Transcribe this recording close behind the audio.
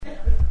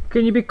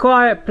Can you be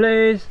quiet,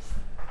 please?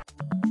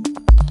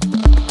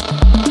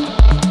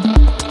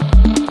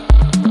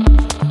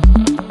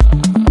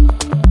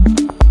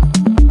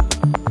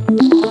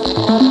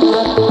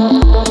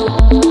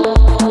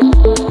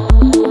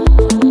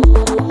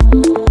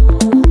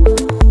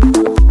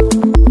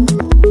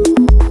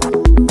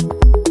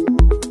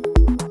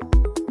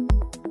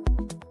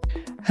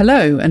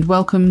 Hello and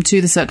welcome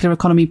to the Circular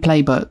Economy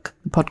Playbook,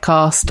 the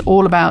podcast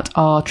all about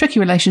our tricky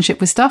relationship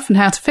with stuff and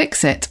how to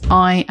fix it.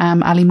 I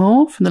am Ali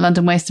Moore from the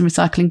London Waste and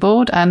Recycling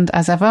Board, and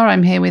as ever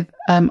I'm here with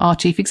our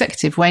Chief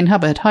Executive, Wayne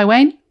Hubbard. Hi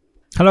Wayne.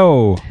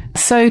 Hello.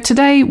 So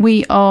today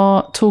we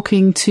are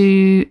talking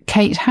to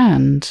Kate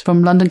Hand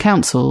from London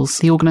Councils,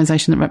 the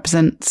organisation that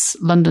represents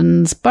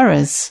London's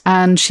boroughs.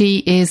 And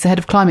she is the head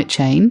of climate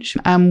change.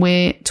 And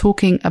we're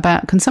talking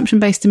about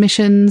consumption-based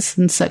emissions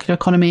and circular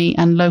economy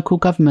and local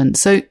government.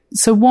 So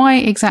why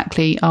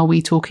exactly are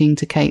we talking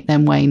to Kate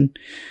then, Wayne?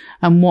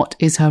 And what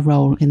is her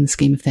role in the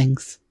scheme of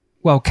things?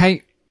 Well,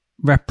 Kate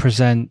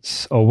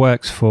represents or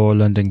works for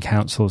London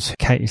Councils.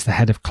 Kate is the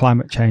head of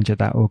climate change at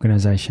that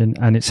organisation,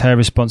 and it's her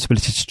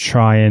responsibility to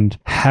try and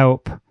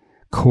help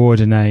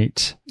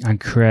coordinate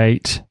and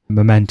create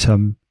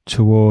momentum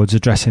towards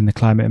addressing the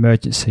climate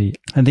emergency.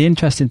 And the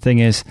interesting thing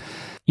is,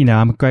 you know,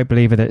 I'm a great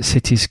believer that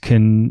cities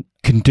can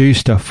do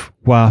stuff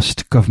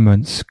whilst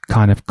governments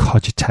kind of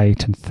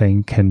cogitate and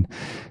think and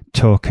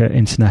talk at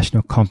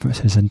international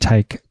conferences and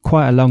take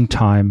quite a long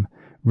time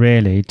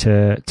really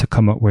to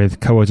come up with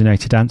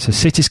coordinated answers.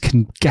 Cities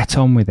can get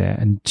on with it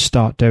and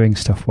start doing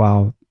stuff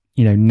while,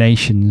 you know,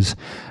 nations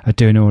are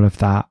doing all of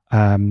that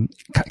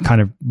kind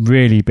of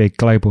really big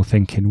global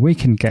thinking. We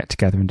can get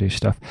together and do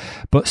stuff,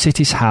 but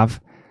cities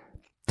have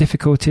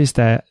difficulties.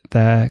 Their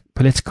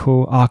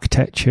political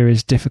architecture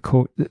is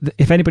difficult.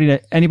 If anybody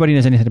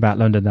knows anything about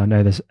London, they'll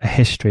know there's a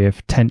history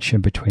of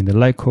tension between the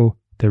local,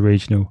 the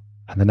regional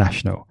and the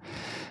national,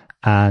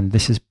 and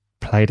this is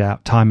played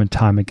out time and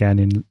time again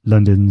in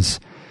London's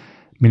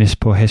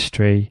municipal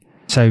history.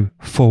 So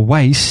for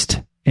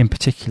waste in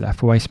particular,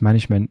 for waste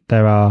management,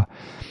 there are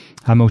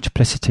a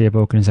multiplicity of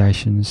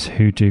organisations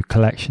who do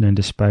collection and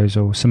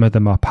disposal. Some of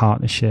them are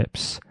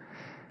partnerships,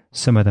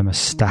 some of them are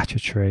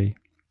statutory,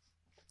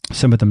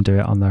 some of them do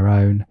it on their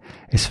own.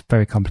 It's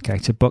very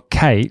complicated. But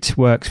Kate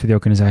works for the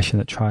organisation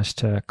that tries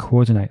to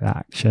coordinate that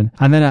action.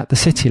 And then at the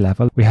city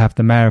level, we have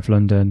the Mayor of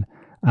London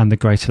and the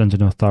Greater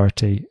London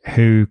Authority,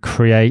 who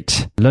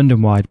create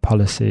London-wide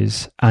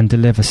policies and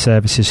deliver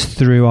services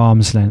through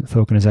arm's length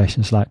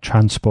organisations like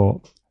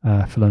Transport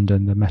for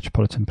London, the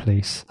Metropolitan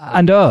Police.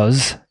 And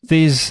us,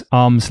 these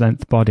arm's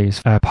length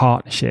bodies are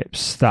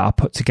partnerships that are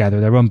put together.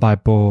 They're run by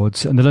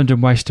boards, and the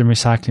London Waste and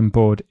Recycling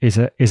Board is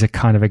a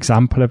kind of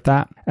example of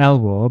that.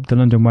 LWARB, the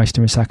London Waste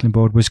and Recycling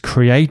Board, was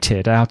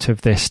created out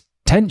of this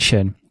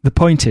tension. The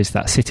point is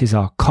that cities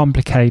are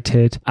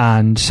complicated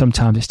and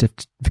sometimes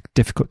it's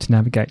difficult to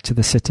navigate to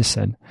the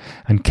citizen.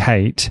 And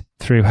Kate,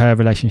 through her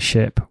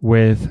relationship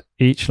with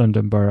each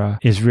London borough,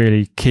 is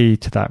really key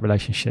to that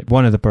relationship.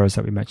 One of the boroughs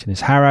that we mentioned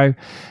is Harrow.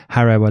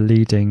 Harrow are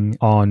leading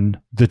on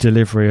the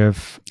delivery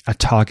of a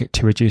target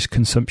to reduce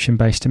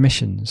consumption-based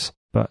emissions.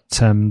 But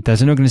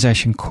there's an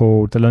organisation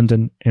called the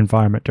London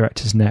Environment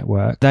Directors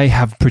Network. They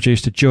have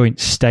produced a joint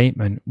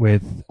statement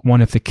with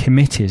one of the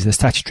committees, the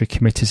statutory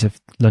committees of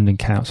London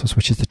Councils,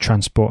 which is the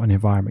Transport and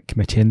Environment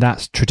Committee. And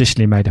that's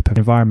traditionally made up of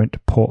environment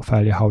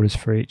portfolio holders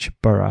for each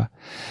borough.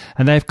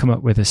 And they've come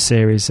up with a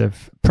series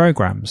of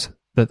programmes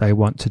that they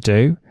want to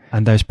do.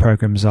 And those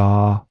programmes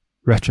are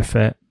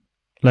retrofit,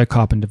 low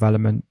carbon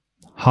development,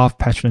 half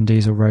petrol and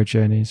diesel road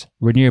journeys,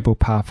 renewable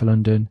power for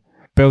London,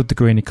 build the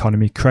green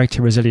economy, create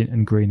a resilient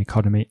and green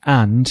economy,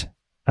 and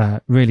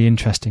really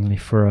interestingly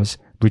for us,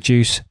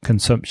 reduce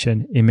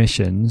consumption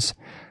emissions.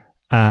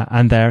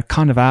 And their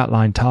kind of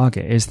outline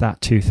target is that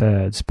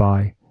 2/3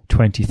 by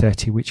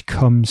 2030, which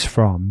comes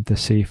from the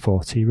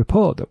C40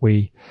 report that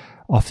we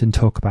often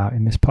talk about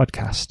in this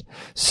podcast.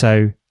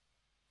 So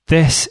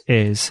this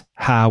is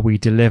how we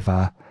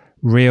deliver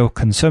real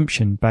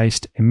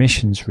consumption-based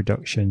emissions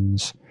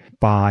reductions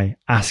by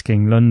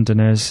asking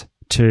Londoners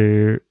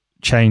to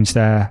change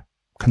their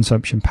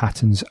consumption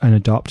patterns and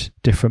adopt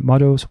different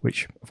models,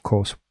 which of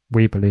course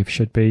we believe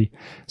should be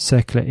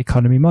circular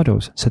economy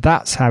models. So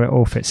that's how it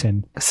all fits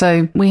in.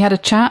 So we had a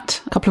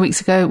chat a couple of weeks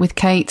ago with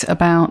Kate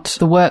about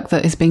the work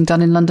that is being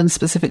done in London,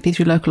 specifically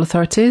through local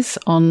authorities,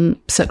 on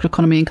circular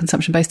economy and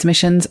consumption-based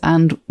emissions,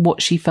 and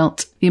what she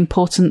felt the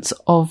importance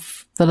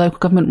of the local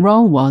government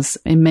role was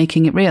in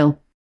making it real.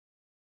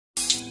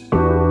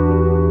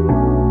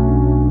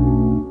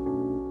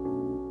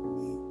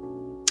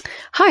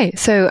 Hi,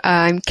 so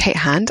I'm Kate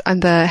Hand.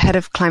 I'm the head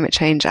of climate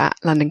change at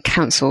London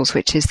Councils,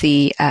 which is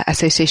the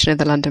Association of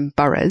the London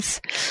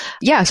Boroughs.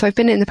 Yeah, so I've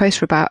been in the post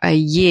for about a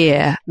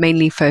year,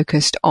 mainly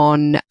focused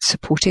on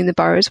supporting the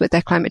boroughs with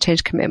their climate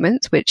change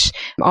commitments, which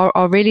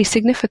are really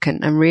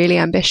significant and really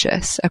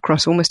ambitious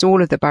across almost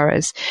all of the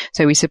boroughs.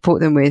 So we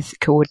support them with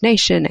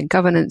coordination and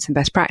governance and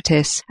best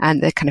practice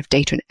and the kind of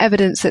data and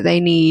evidence that they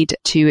need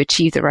to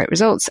achieve the right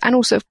results. And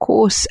also, of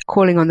course,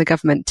 calling on the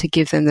government to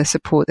give them the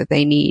support that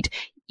they need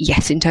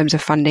yes, in terms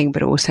of funding,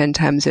 but also in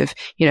terms of,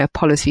 a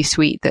policy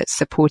suite that's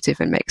supportive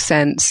and makes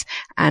sense,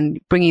 and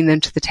bringing them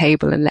to the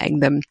table and letting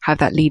them have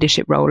that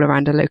leadership role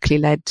around a locally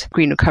led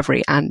green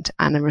recovery and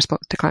a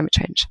response to climate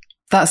change.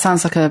 That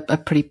sounds like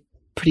a pretty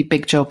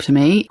big job to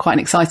me, quite an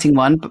exciting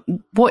one. But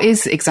what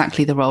is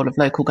exactly the role of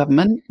local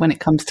government when it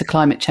comes to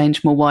climate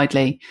change more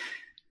widely?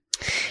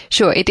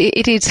 Sure, it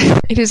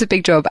is a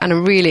big job and a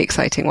really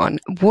exciting one.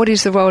 What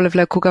is the role of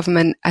local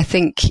government? I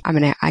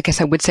guess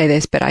I would say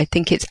this, but I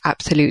think it's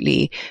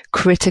absolutely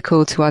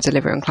critical to our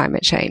delivery on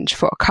climate change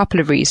for a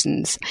couple of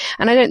reasons.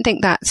 And I don't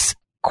think that's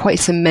quite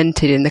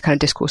cemented in the kind of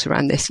discourse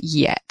around this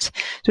yet.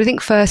 So I think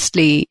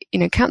firstly,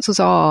 councils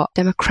are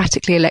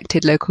democratically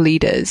elected local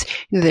leaders.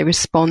 They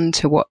respond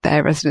to what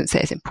their residents say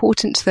is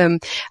important to them.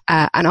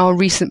 And our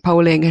recent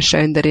polling has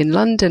shown that in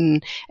London,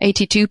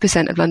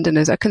 82% of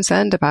Londoners are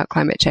concerned about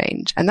climate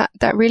change. And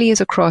that really is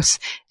across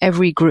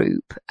every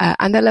group.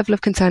 And their level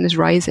of concern is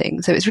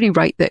rising. So it's really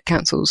right that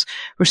councils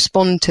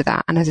respond to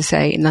that. And as I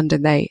say, in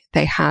London, they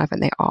have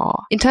and they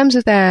are. In terms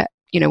of their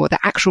what their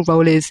actual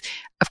role is,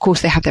 of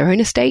course, they have their own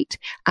estate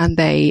and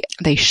they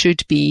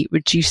should be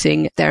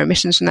reducing their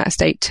emissions from that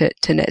estate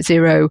to net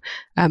zero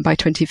by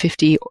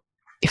 2050,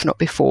 if not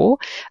before.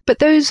 But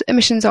those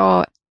emissions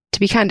are, to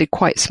be candid,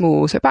 quite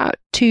small. So about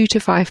 2 to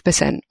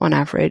 5% on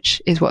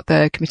average is what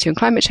the Committee on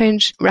Climate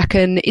Change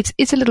reckon.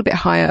 It's a little bit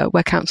higher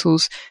where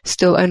councils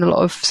still own a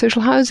lot of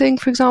social housing,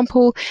 for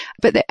example,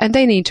 but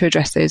they need to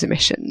address those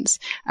emissions,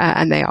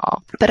 and they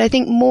are. But I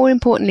think more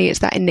importantly, it's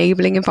that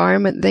enabling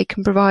environment they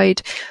can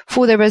provide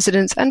for their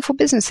residents and for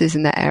businesses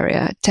in their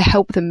area to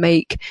help them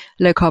make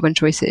low carbon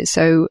choices.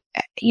 So,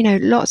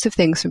 lots of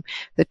things from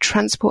the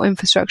transport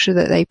infrastructure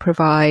that they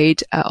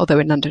provide, although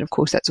in London, of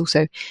course, that's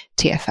also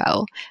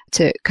TfL,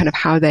 to kind of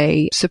how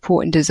they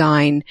support and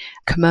design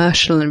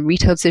commercial and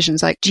retail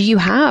decisions like, do you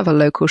have a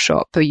local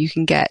shop where you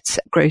can get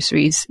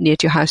groceries near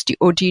to your house,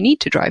 or do you need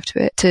to drive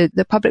to it, to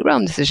the public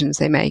realm decisions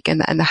they make and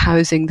the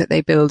housing that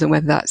they build and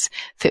whether that's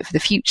fit for the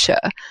future.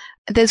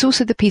 There's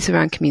also the piece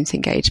around community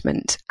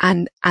engagement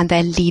and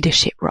their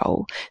leadership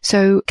role.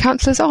 So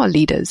councillors are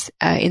leaders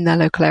in their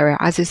local area,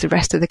 as is the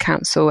rest of the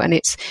council. And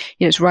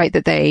it's right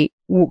that they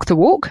walk the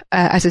walk,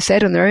 as I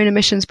said, on their own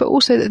emissions, but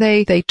also that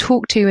they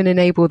talk to and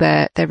enable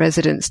their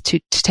residents to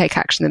take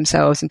action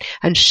themselves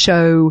and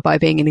show by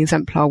being an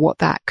exemplar what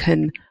that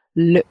can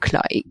look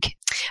like.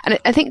 And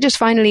I think just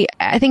finally,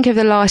 I think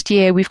over the last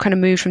year, we've kind of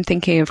moved from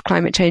thinking of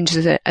climate change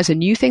as a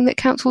new thing that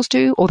councils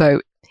do,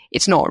 although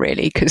it's not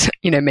really, because,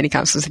 many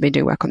councils have been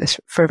doing work on this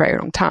for a very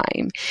long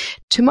time,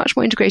 to much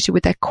more integrated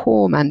with their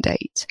core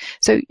mandate.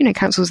 So,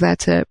 councils there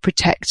to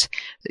protect,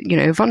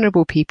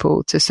 vulnerable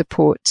people, to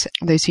support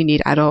those who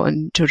need adult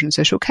and children's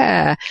social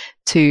care,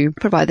 to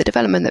provide the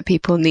development that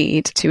people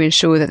need, to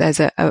ensure that there's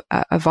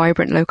a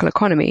vibrant local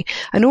economy.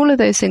 And all of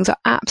those things are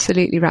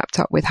absolutely wrapped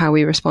up with how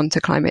we respond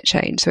to climate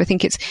change. So I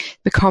think it's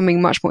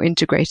becoming much more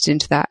integrated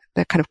into that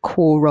kind of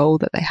core role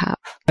that they have.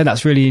 And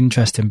that's really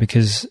interesting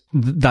because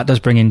that does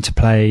bring into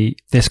play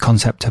this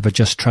concept of a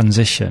just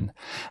transition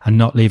and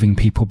not leaving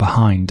people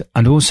behind.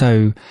 And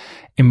also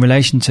in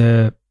relation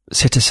to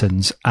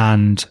citizens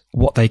and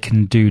what they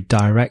can do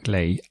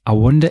directly, I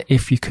wonder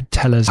if you could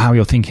tell us how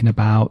you're thinking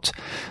about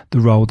the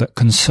role that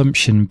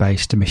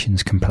consumption-based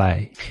emissions can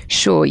play.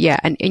 Sure, yeah,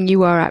 and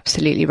you are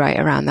absolutely right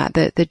around that.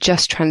 The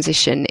just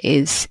transition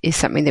is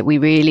something that we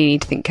really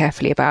need to think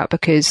carefully about,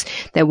 because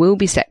there will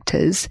be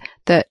sectors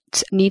that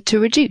need to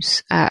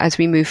reduce as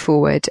we move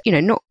forward.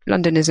 Not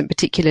London isn't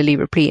particularly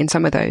replete in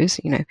some of those,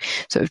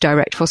 sort of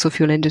direct fossil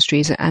fuel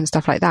industries and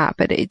stuff like that.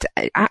 But it's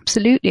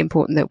absolutely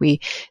important that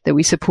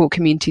we support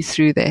communities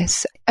through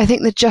this. I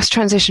think the just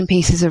transition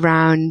piece is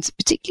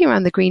particularly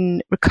around the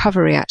green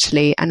recovery,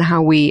 actually, and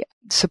how we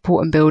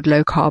support and build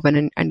low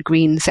carbon and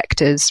green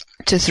sectors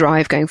to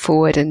thrive going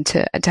forward, and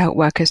to help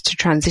workers to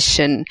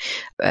transition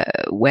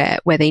where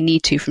they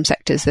need to from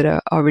sectors that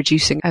are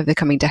reducing over the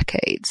coming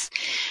decades.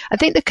 I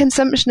think the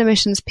consumption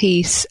emissions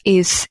piece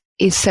is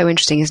so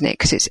interesting, isn't it?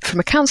 Because it's from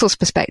a council's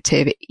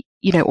perspective,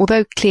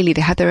 although clearly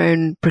they have their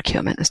own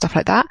procurement and stuff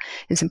like that,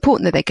 it's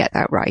important that they get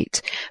that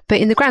right.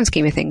 But in the grand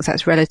scheme of things,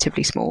 that's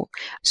relatively small.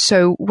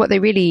 So what they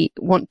really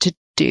want to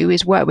do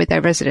is work with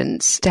their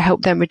residents to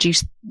help them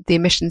reduce the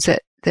emissions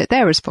that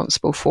they're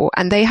responsible for.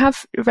 And they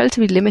have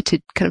relatively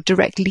limited kind of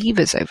direct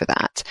levers over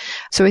that.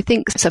 So I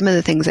think some of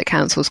the things that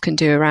councils can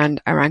do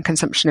around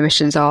consumption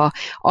emissions are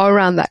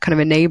around that kind of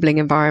enabling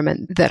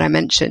environment that I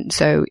mentioned.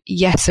 So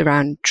yes,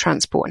 around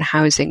transport and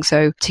housing.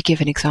 So to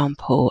give an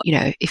example,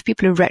 if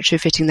people are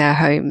retrofitting their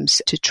homes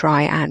to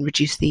try and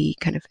reduce the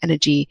kind of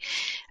energy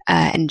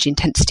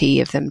intensity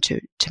of them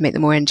to make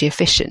them more energy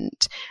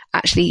efficient,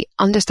 actually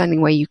understanding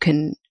where you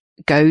can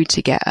go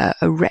to get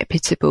a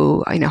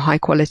reputable, high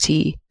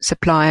quality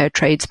supplier,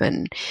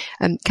 tradesman.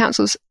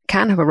 Councils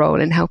can have a role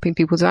in helping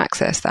people to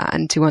access that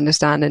and to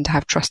understand and to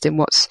have trust in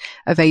what's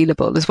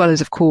available, as well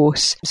as, of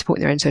course,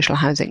 supporting their own social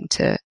housing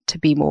to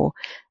be more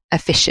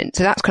efficient.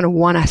 So that's kind of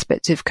one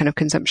aspect of kind of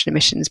consumption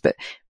emissions, but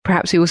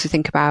perhaps we also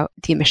think about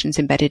the emissions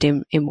embedded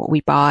in what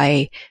we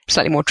buy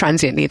slightly more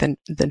transiently than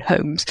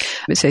homes.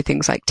 So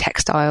things like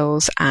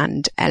textiles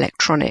and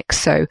electronics.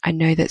 So I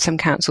know that some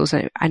councils,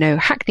 I know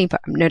Hackney,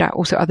 but no doubt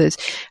also others,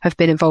 have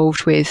been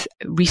involved with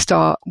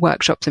restart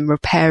workshops and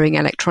repairing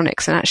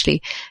electronics and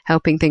actually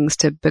helping things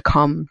to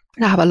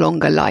have a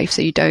longer life,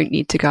 so you don't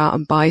need to go out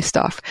and buy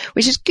stuff,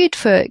 which is good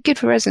for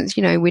residents.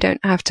 You know, we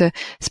don't have to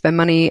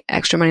spend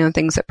extra money on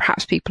things that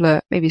perhaps people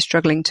are maybe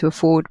struggling to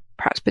afford,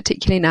 perhaps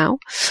particularly now,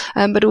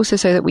 but also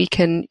so that we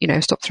can, you know,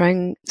 stop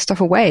throwing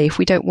stuff away if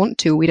we don't want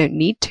to, or we don't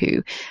need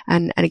to.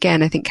 And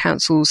again, I think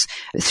councils,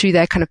 through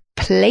their kind of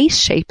place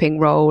shaping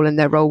role and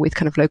their role with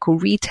kind of local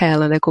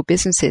retail and local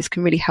businesses,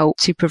 can really help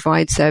to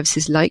provide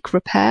services like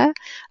repair,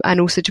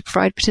 and also to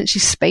provide potentially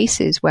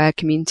spaces where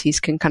communities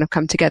can kind of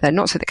come together,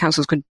 not so that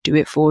councils can do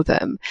it for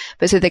them,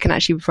 but so they can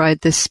actually provide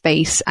the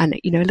space and,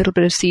 you know, a little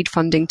bit of seed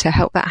funding to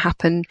help that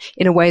happen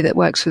in a way that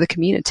works for the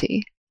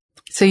community.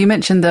 So you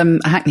mentioned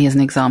Hackney as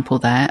an example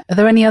there. Are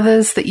there any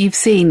others that you've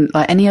seen,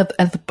 like any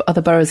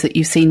other boroughs that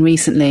you've seen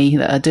recently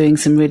that are doing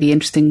some really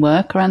interesting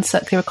work around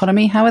circular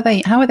economy? How are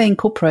they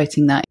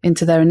incorporating that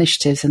into their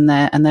initiatives and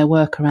their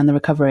work around the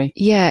recovery?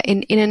 Yeah,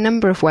 in a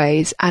number of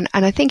ways. And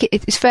I think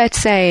it's fair to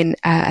say, and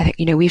I think,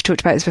 you know, we've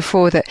talked about this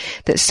before, that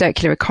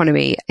circular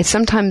economy is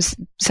sometimes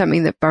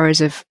something that boroughs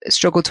have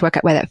struggled to work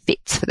out where that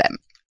fits for them.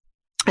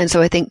 And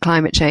so I think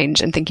climate change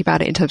and thinking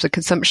about it in terms of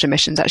consumption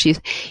emissions actually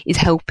is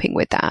helping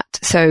with that.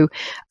 So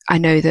I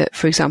know that,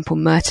 for example,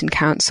 Merton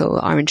Council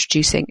are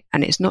introducing,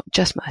 and it's not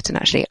just Merton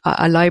actually,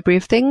 a library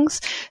of things.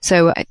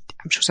 So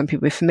I'm sure some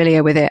people are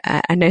familiar with it.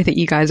 I know that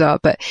you guys are,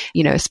 but,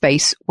 you know, a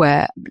space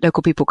where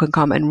local people can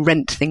come and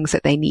rent things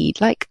that they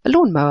need, like a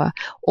lawnmower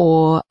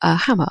or a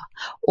hammer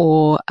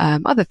or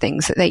other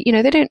things that they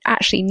don't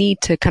actually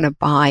need to kind of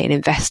buy and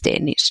invest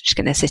in. It's just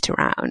going to sit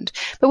around,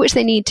 but which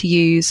they need to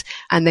use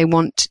and they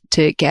want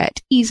to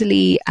get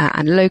easily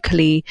and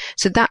locally.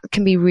 So that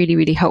can be really,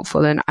 really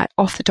helpful. And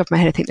off the top of my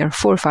head, I think there are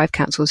 4 or 5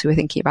 councils who are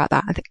thinking about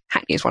that. I think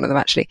Hackney is one of them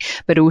actually,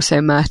 but also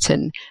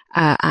Merton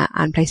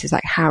and places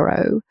like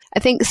Harrow. I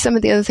think some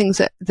of the other things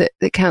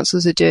that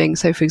councils are doing.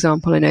 So, for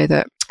example, I know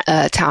that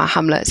Tower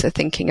Hamlets are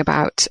thinking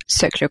about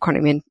circular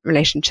economy in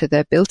relation to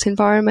the built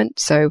environment.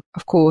 So,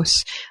 of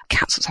course,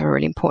 councils have a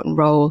really important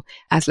role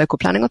as local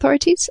planning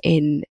authorities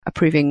in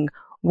approving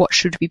what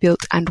should be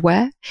built and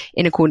where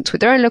in accordance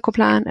with their own local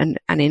plan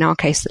and in our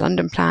case, the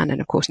London plan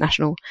and of course,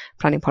 national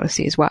planning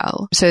policy as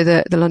well. So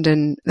the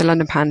London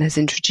plan has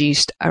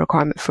introduced a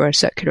requirement for a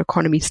circular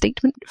economy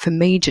statement for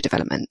major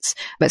developments,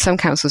 but some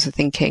councils are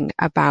thinking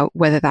about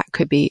whether that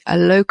could be a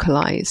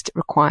localized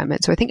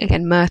requirement. So I think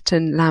again,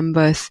 Merton,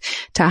 Lambeth,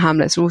 Tower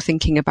Hamlets are all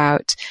thinking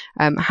about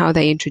how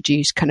they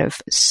introduce kind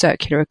of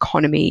circular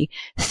economy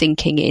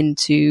thinking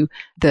into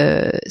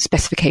the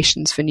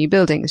specifications for new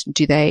buildings.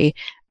 Do they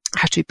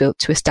have to be built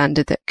to a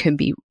standard that can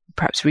be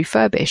perhaps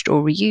refurbished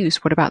or reused?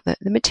 What about the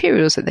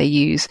materials that they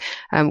use?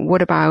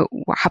 What about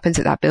what happens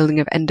at that building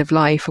of end of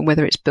life and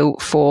whether it's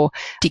built for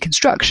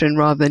deconstruction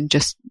rather than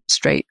just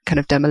straight kind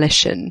of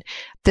demolition?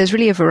 There's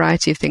really a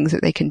variety of things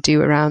that they can do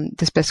around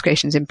the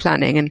specifications in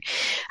planning. And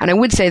I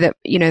would say that,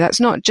 you know, that's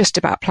not just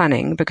about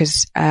planning,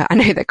 because I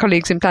know that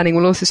colleagues in planning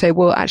will also say,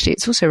 well, actually,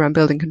 it's also around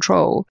building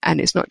control.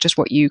 And it's not just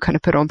what you kind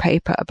of put on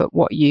paper, but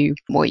what you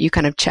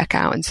kind of check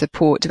out and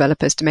support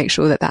developers to make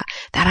sure that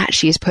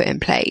actually is put in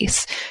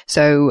place.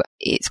 So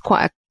it's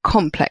quite a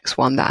complex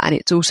one, that, and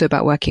it's also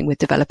about working with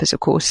developers,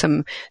 of course,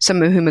 some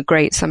of whom are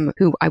great, some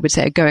who I would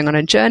say are going on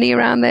a journey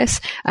around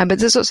this, but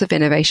there's lots of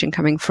innovation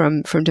coming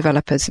from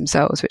developers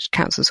themselves, which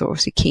councils are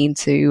obviously keen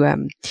to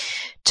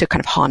kind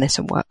of harness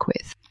and work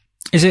with.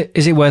 Is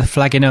it worth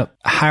flagging up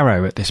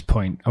Harrow at this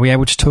point? Are we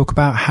able to talk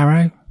about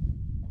Harrow?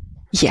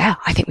 Yeah,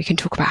 I think we can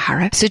talk about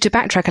Harrow. So to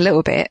backtrack a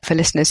little bit for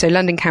listeners, so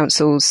London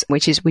Councils,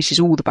 which is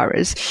all the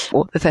boroughs,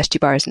 or the 32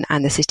 boroughs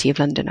and the City of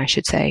London, I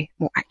should say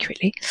more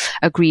accurately,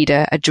 agreed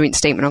a joint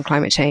statement on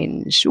climate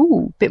change, a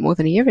bit more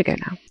than a year ago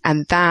now.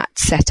 And that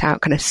set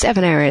out kind of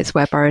 7 areas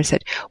where boroughs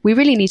said, we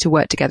really need to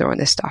work together on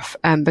this stuff,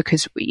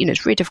 because, you know,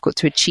 it's really difficult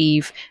to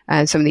achieve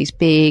some of these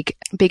big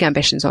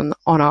ambitions on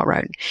our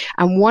own.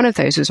 And one of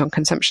those was on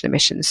consumption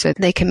emissions. So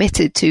they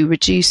committed to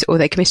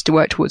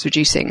work towards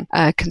reducing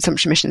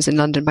consumption emissions in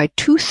London by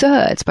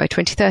 2/3 by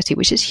 2030,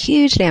 which is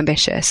hugely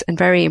ambitious and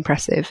very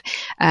impressive,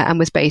 and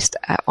was based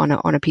on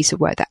a piece of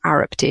work that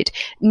Arup did,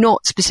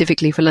 not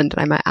specifically for London,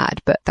 I might add,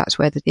 but that's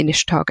where the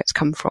initial targets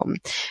come from.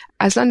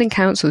 As London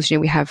councils, you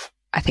know, we have,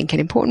 I think, an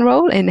important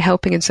role in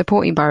helping and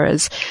supporting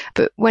boroughs.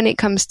 But when it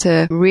comes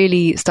to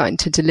really starting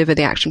to deliver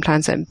the action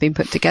plans that have been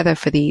put together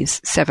for these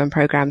 7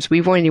 programs,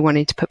 we've only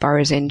wanted to put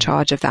boroughs in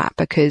charge of that,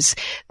 because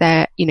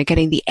they're, you know,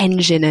 getting the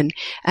engine and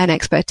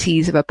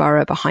expertise of a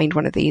borough behind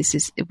one of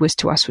these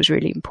was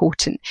really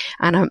important.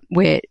 And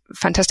we're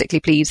fantastically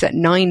pleased that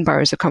 9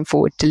 boroughs have come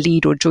forward to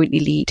lead or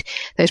jointly lead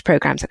those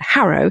programs. And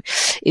Harrow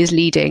is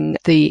leading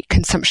the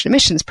consumption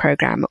emissions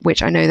program,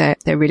 which I know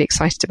they're really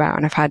excited about.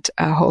 And I've had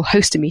a whole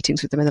host of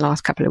meetings with them in the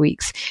last couple of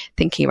weeks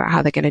thinking about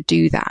how they're going to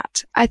do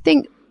that. I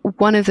think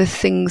one of the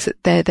things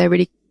that they're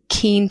really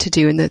keen to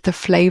do and the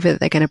flavour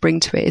that they're going to bring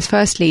to it is,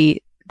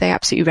 firstly, they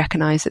absolutely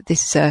recognise that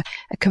this is a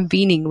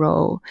convening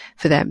role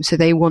for them. So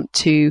they want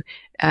to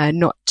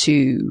not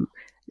to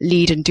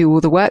lead and do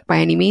all the work by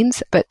any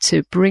means, but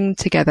to bring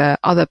together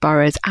other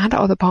boroughs and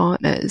other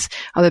partners,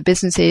 other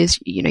businesses,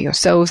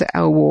 yourselves at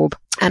LWARB,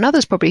 and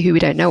others probably who we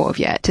don't know of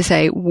yet, to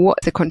say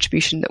what's the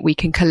contribution that we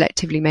can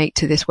collectively make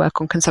to this work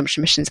on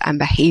consumption emissions and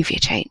behaviour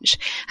change.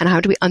 And how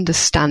do we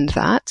understand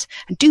that?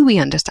 And do we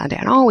understand it?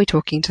 And are we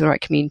talking to the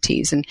right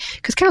communities? And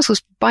because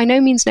councils by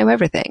no means know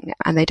everything,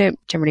 and they don't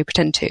generally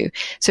pretend to.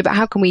 So, but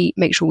how can we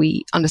make sure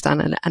we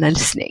understand and are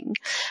listening?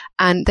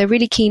 And they're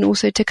really keen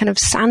also to kind of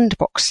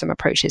sandbox some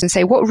approaches and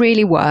say what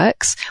really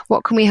works,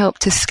 what can we help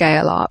to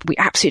scale up? We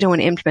absolutely don't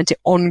want to implement it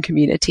on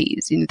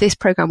communities. This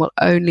program will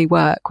only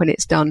work when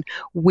it's done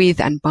with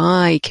and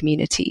by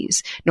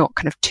communities, not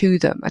kind of to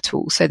them at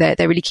all. So they're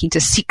really keen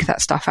to seek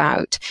that stuff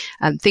out,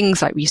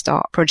 things like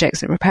restart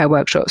projects and repair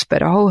workshops,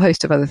 but a whole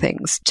host of other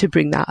things to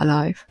bring that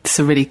alive. It's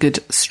a really good,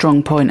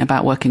 strong point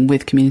about working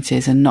with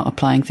communities and not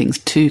applying things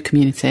to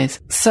communities.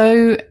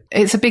 So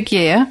it's a big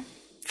year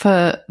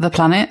for the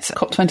planet.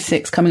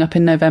 COP26 coming up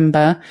in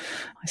November.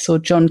 I saw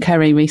John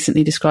Kerry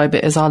recently describe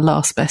it as our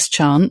last best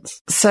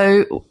chance.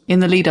 So in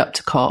the lead up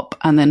to COP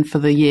and then for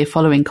the year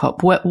following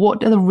COP,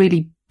 what are the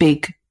really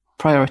big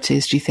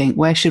priorities, do you think?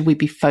 Where should we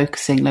be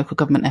focusing local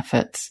government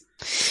efforts?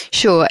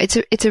 Sure, it's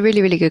a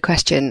really, really good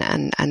question,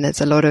 and there's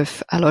a lot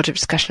of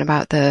discussion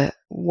about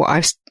what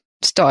I've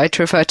started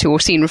to refer to or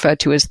seen referred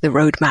to as the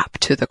roadmap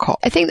to the COP.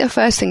 I think the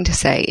first thing to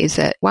say is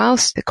that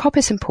whilst the COP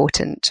is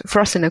important for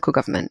us in local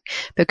government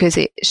because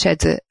it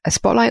sheds a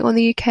spotlight on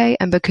the UK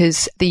and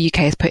because the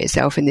UK has put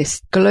itself in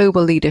this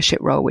global leadership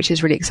role, which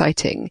is really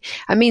exciting,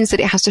 it means that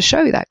it has to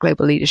show that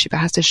global leadership. It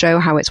has to show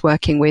how it's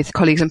working with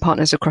colleagues and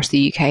partners across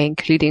the UK,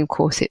 including, of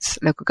course, its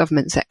local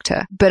government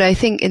sector. But I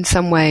think in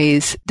some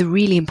ways, the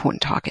really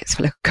important targets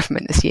for local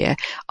government this year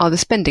are the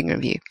spending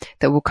review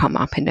that will come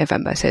up in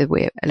November. So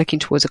we're looking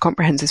towards a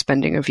comprehensive spending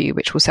review,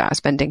 which will set our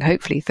spending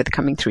hopefully for the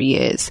coming 3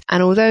 years.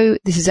 And although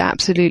this is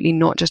absolutely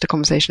not just a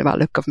conversation about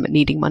local government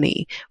needing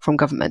money from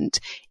government,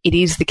 it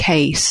is the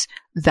case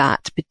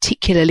that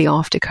particularly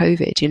after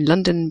COVID,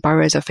 London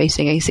boroughs are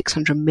facing a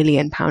 £600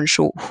 million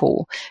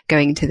shortfall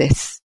going into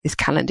this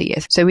calendar year.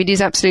 So it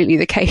is absolutely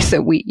the case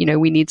that we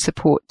need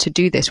support to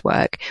do this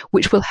work,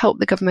 which will help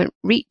the government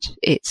reach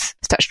its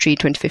statutory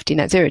 2050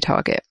 net zero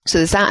target. So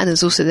there's that, and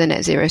there's also the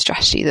net zero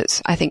strategy that's,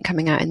 I think,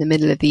 coming out in the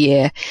middle of the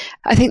year.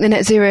 I think the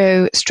net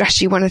zero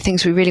strategy, one of the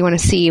things we really want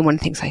to see, and one of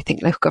the things I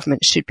think local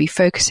government should be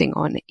focusing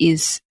on,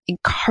 is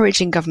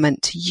encouraging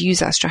government to use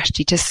that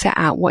strategy to set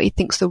out what it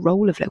thinks the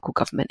role of local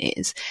government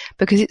is,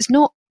 because it's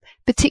not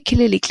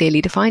particularly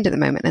clearly defined at the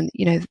moment.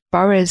 And,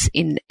 boroughs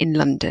in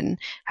London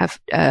have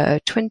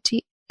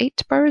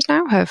 28 boroughs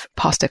now have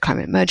passed a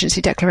climate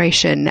emergency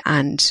declaration,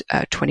 and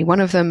 21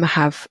 of them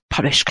have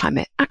published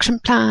climate action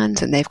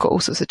plans, and they've got all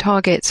sorts of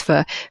targets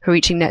for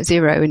reaching net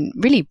zero and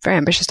really very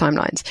ambitious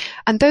timelines.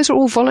 And those are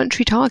all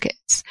voluntary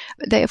targets.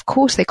 They, of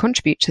course, they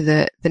contribute to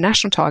the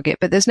national target,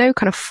 but there's no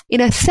kind of,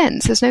 in a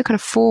sense, there's no kind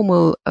of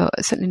formal,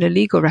 certainly no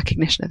legal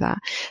recognition of that.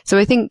 So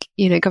I think,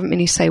 government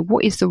needs to say,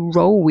 what is the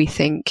role we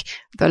think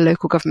the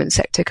local government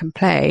sector can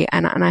play?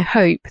 And I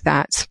hope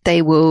that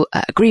they will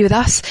agree with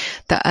us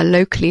that a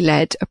locally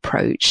led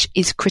approach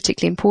is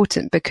critically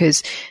important,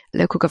 because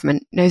local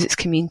government knows its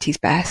communities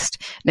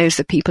best, knows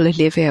the people who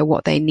live here,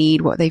 what they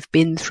need, what they've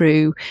been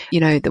through,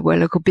 the where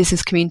local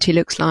business community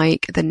looks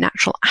like, the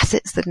natural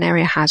assets that an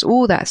area has,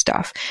 all that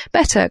stuff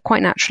better,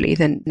 quite naturally,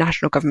 than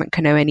national government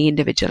can know any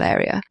individual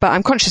area. But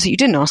I'm conscious that you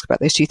didn't ask about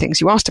those two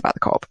things. You asked about the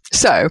COP.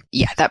 So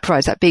yeah, that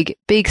provides that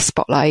big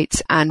spotlight.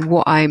 And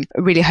what I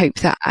really hope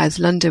that as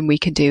London we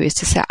can do is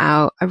to set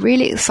out a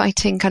really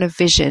exciting kind of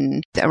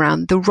vision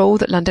around the role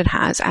that London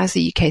has as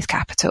the UK's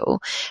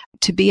capital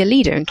to be a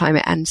leader in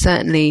climate. And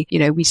certainly,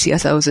 we see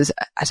ourselves as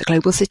a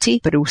global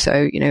city, but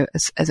also,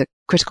 as a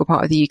critical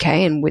part of the UK,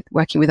 and with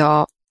working with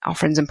our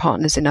friends and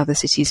partners in other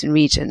cities and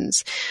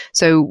regions.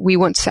 So we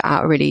want to set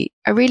out a really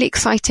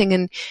exciting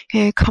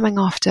and, coming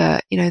after,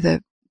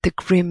 the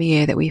grim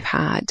year that we've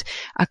had,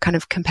 a kind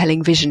of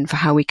compelling vision for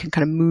how we can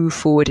kind of move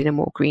forward in a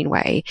more green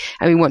way.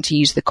 And we want to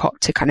use the COP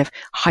to kind of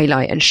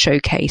highlight and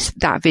showcase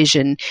that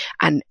vision.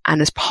 And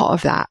as part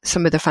of that,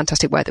 some of the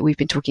fantastic work that we've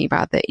been talking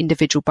about, that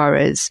individual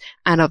boroughs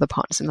and other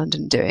partners in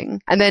London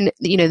doing. And then,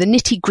 the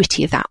nitty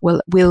gritty of that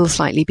will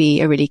slightly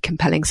be a really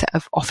compelling set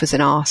of offers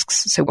and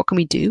asks. So what can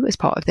we do as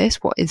part of this?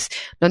 What is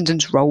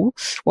London's role?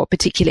 What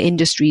particular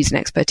industries and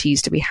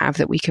expertise do we have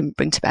that we can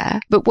bring to bear?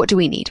 But what do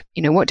we need?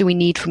 What do we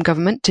need from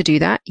government to do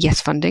that?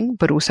 Yes, funding,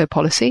 but also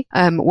policy.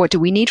 What do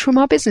we need from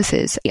our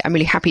businesses? I'm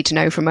really happy to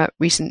know from a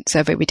recent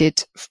survey we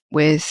did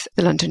with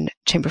the London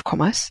Chamber of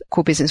Commerce,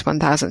 called Business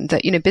 1000,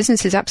 that,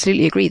 businesses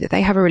absolutely agree that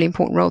they have a really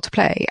important role to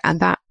play,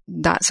 and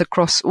that's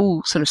across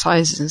all sort of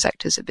sizes and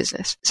sectors of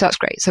business. So that's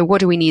great. So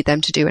what do we need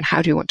them to do, and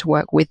how do we want to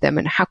work with them,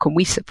 and how can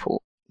we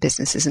support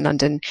businesses in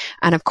London.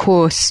 And of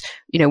course,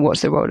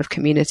 what's the role of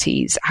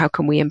communities? How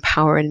can we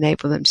empower and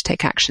enable them to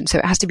take action? So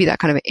it has to be that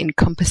kind of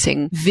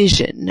encompassing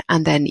vision,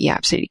 and then,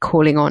 absolutely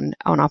calling on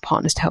our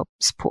partners to help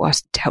support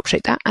us, to help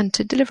shape that and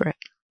to deliver it.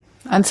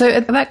 And so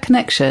that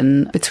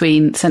connection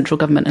between central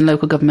government and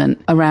local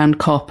government around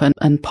COP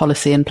and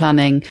policy and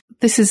planning,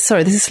 this is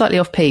slightly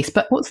off piece,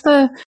 but what's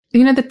the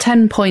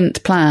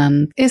 10-point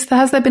plan? Has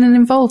there been an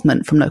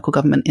involvement from local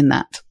government in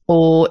that?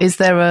 Or is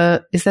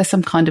there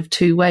some kind of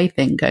two-way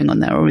thing going on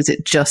there? Or is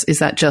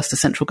that just a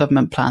central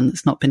government plan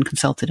that's not been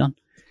consulted on?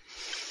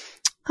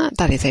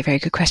 That is a very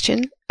good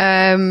question.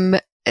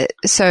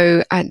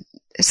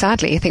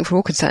 Sadly, I think for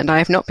all concerned, I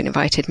have not been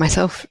invited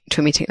myself to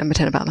a meeting at Number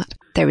 10 about that.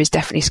 There is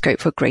definitely scope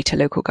for greater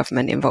local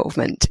government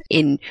involvement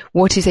in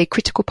what is a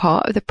critical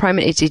part of the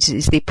it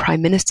is the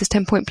Prime Minister's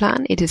 10-point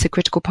plan. It is a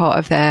critical part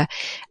of their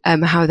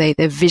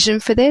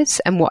vision for this.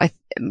 And what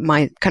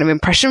my kind of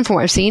impression from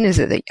what I've seen is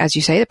that, as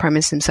you say, the Prime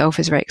Minister himself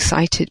is very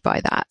excited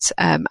by that,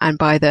 and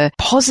by the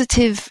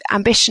positive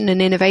ambition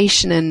and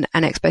innovation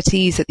and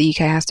expertise that the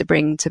UK has to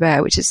bring to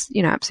bear, which is,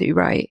 absolutely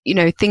right.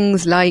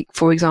 Things like,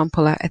 for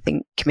example, I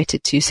think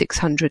committed to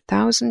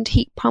 600,000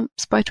 heat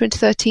pumps by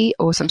 2030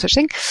 or some such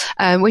thing,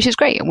 which is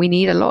great. And we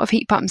need a lot of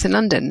heat pumps in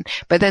London.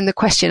 But then the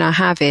question I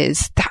have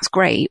is, that's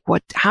great.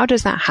 How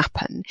does that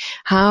happen?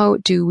 How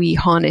do we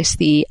harness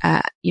the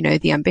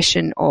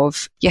ambition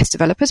of, yes,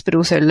 developers, but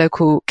also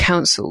local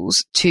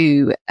councils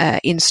to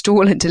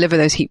install and deliver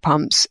those heat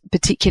pumps,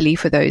 particularly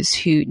for those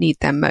who need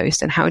them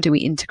most? And how do we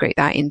integrate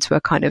that into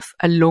a kind of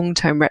a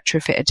long-term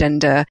retrofit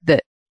agenda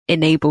that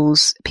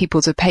enables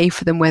people to pay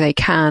for them where they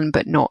can,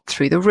 but not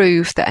through the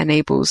roof, that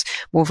enables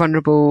more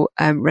vulnerable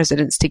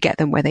residents to get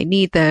them where they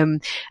need them,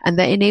 and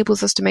that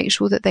enables us to make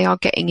sure that they are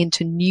getting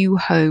into new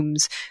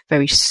homes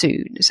very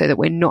soon, so that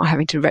we're not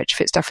having to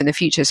retrofit stuff in the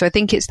future. So I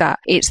think it's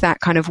that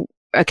kind of,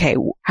 okay,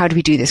 how do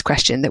we do this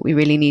question that we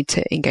really need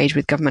to engage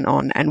with government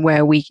on, and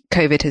where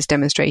COVID has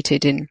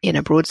demonstrated in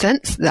a broad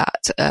sense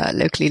that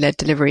locally led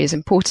delivery is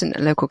important,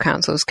 and local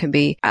councils can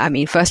be,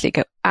 firstly,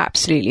 go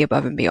absolutely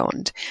above and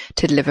beyond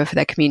to deliver for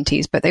their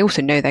communities, but they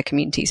also know their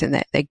communities and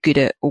they're good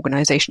at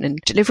organisation and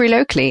delivery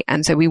locally.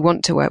 And so we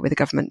want to work with the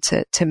government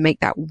to make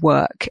that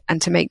work and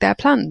to make their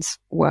plans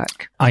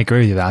work. I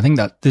agree with that. I think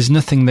that there's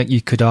nothing that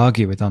you could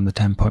argue with on the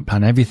 10-point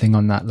plan. Everything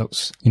on that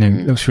looks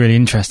really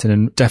interesting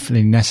and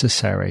definitely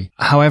necessary.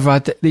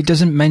 However, it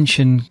doesn't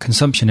mention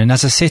consumption. And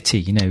as a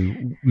city,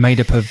 made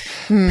up of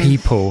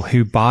people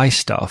who buy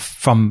stuff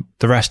from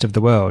the rest of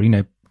the world,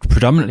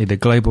 predominantly the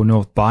global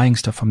north buying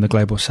stuff from the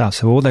global south.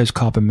 So all those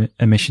carbon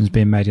emissions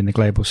being made in the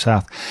global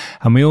south.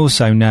 And we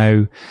also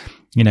know,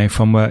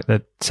 from work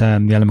that the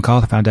Ellen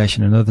MacArthur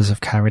Foundation and others have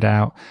carried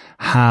out,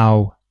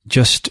 how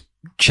just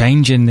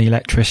changing the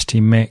electricity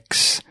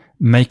mix,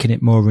 making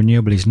it more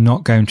renewable, is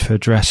not going to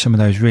address some of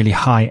those really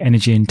high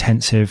energy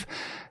intensive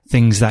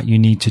things that you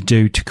need to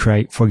do to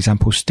create, for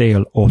example,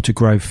 steel or to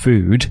grow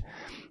food.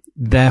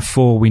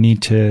 Therefore, we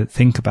need to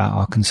think about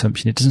our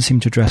consumption. It doesn't seem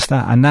to address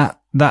that. And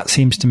that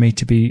seems to me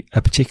to be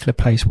a particular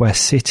place where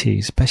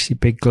cities, especially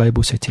big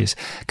global cities,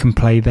 can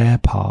play their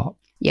part.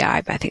 Yeah,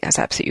 I think that's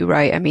absolutely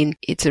right.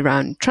 It's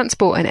around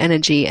transport and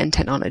energy and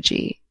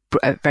technology.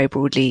 Very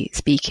broadly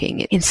speaking,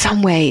 in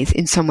some ways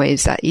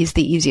that is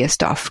the easier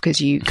stuff, because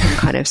you can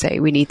kind of say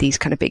we need these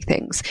kind of big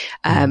things.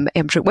 I'm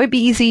sure it won't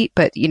be easy,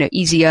 but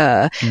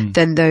easier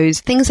than those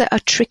things that are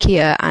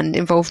trickier and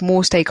involve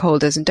more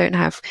stakeholders and don't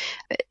have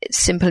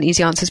simple and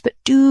easy answers, but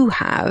do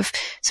have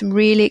some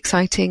really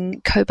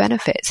exciting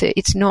co-benefits.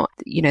 It's not,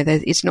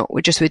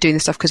 we're doing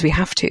this stuff because we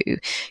have to.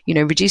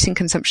 Reducing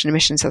consumption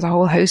emissions has a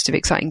whole host of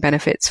exciting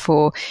benefits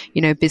for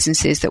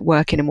businesses that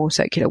work in a more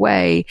circular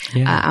way,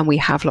 and we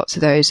have lots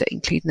of those,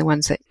 including the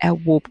ones that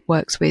Warp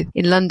works with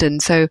in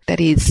London. So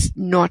that is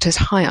not as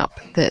high up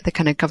the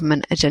kind of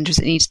government agenda as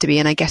it needs to be.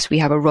 And I guess we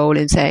have a role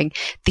in saying,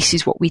 this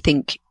is what we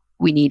think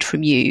we need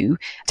from you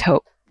to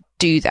help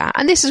do that.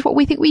 And this is what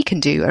we think we can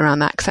do around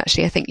that. Because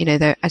actually, I think,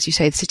 as you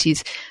say, the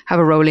cities have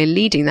a role in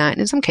leading that.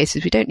 And in some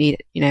cases, we don't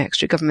need,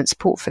 extra government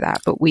support for that,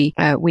 but we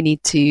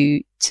need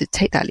to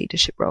take that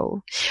leadership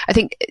role. I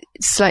think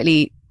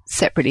slightly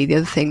separately, the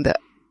other thing that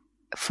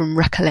from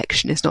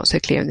recollection is not so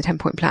clear in the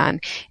 10-point plan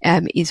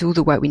is all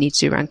the work we need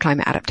to do around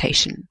climate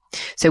adaptation.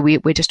 So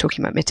we're just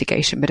talking about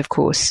mitigation, but of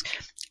course,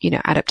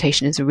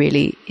 adaptation is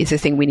a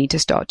thing we need to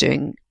start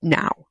doing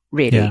now,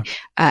 really. Yeah.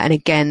 And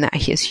again, that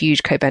has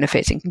huge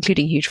co-benefits,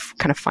 including huge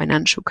kind of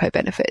financial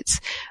co-benefits.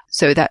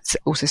 So that's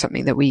also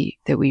something that we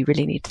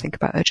really need to think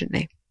about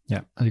urgently.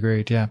 Yeah,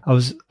 agreed. Yeah. I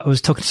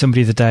was talking to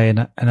somebody the other day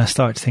and I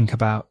started to think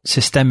about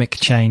systemic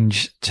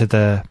change to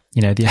the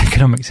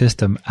economic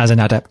system as an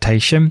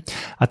adaptation.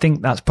 I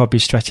think that's probably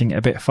stretching it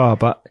a bit far,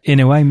 but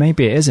in a way,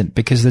 maybe it isn't,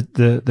 because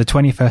the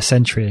 21st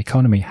century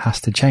economy has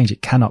to change.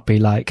 It cannot be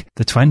like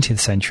the 20th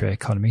century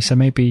economy. So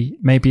maybe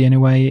in a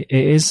way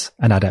it is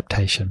an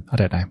adaptation. I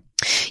don't know.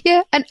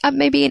 Yeah, and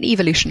maybe an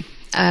evolution.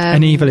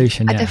 An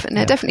evolution, I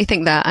definitely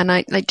think that. And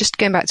I just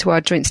going back to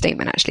our joint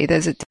statement, actually,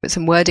 there's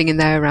some wording in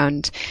there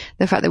around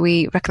the fact that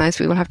we recognise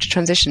we will have to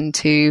transition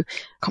to,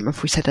 I can't remember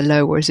if we said a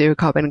low or a zero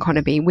carbon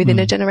economy within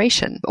a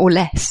generation or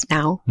less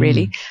now,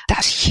 really.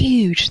 That's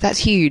huge.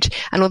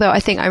 And although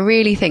I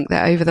really think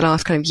that over the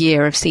last kind of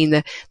year, I've seen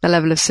the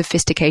level of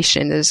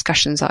sophistication in the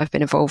discussions that I've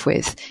been involved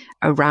with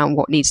around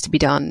what needs to be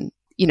done.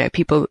 You know,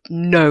 people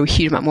know a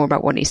huge amount more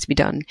about what needs to be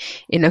done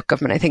in local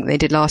government, I think, they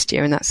did last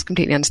year, and that's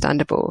completely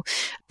understandable,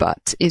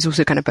 but is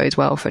also kind of bodes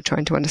well for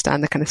trying to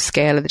understand the kind of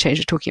scale of the change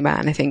we're talking about.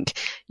 And I think,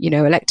 you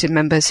know, elected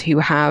members who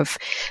have,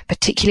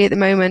 particularly at the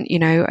moment, you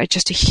know,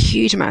 just a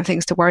huge amount of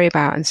things to worry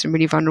about, and some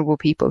really vulnerable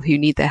people who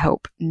need their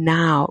help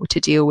now to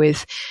deal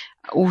with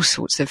all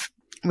sorts of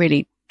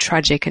really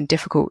tragic and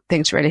difficult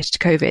things related to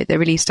COVID. They're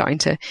really starting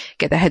to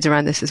get their heads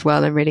around this as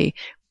well, and really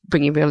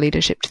bringing real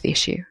leadership to the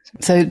issue.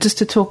 So just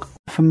to talk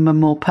from a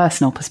more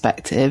personal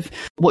perspective,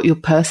 what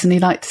you'd personally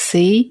like to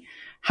see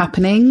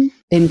happening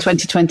in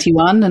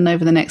 2021 and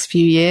over the next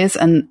few years,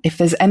 and if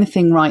there's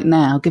anything right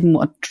now, given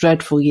what a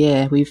dreadful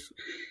year we've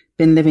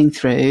been living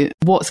through,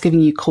 what's giving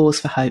you cause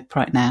for hope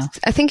right now?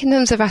 I think in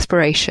terms of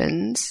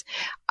aspirations,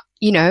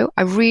 you know,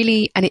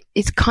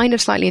 it's kind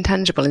of slightly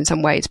intangible in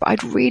some ways, but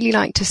I'd really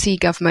like to see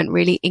government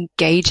really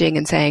engaging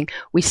and saying,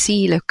 we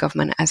see local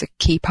government as a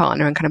key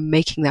partner, and kind of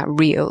making that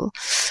real.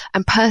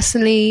 And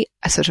personally,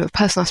 a sort of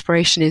personal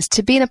aspiration is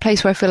to be in a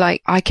place where I feel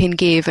like I can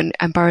give and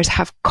boroughs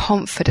have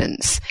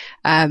confidence.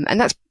 And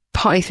that's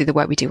partly through the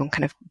work we do on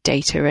kind of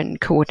data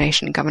and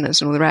coordination and governance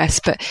and all the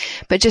rest,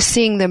 but just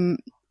seeing them,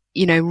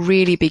 you know,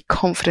 really be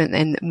confident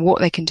in what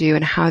they can do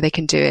and how they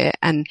can do it,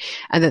 and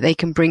that they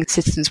can bring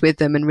citizens with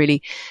them and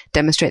really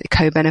demonstrate the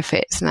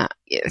co-benefits. And that,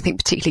 I think,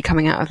 particularly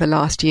coming out of the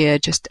last year,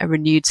 just a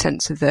renewed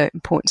sense of the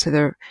importance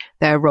of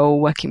their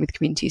role working with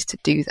communities to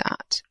do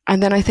that.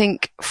 And then I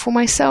think for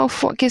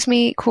myself, what gives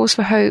me cause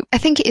for hope, I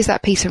think it is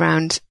that piece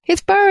around,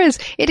 it's boroughs.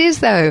 It is,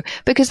 though,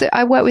 because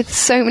I work with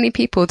so many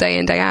people day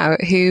in, day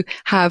out who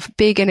have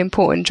big and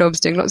important jobs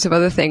doing lots of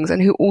other things,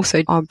 and who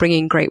also are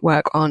bringing great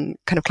work on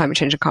kind of climate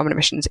change and carbon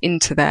emissions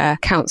into their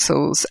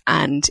councils.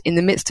 And in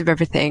the midst of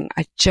everything,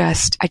 I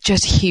just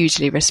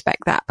hugely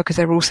respect that, because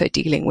they're also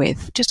dealing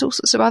with just all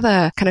sorts of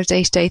other kind of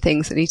day-to-day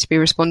things that need to be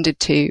responded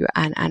to,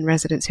 and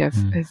residents who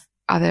have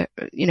other,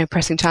 you know,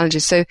 pressing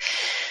challenges. So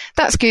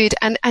that's good.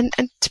 And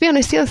to be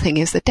honest, the other thing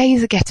is the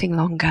days are getting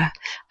longer.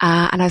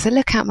 And as I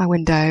look out my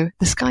window,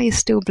 the sky is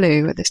still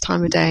blue at this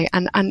time of day.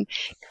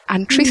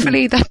 And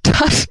truthfully, that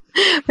does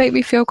make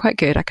me feel quite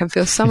good. I can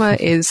feel summer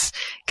is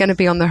going to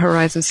be on the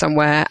horizon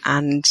somewhere.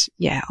 And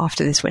yeah,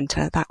 after this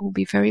winter, that will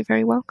be very,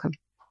 very welcome.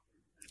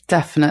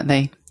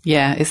 Definitely.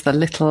 Yeah, it's the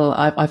little,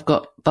 I've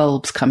got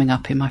bulbs coming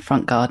up in my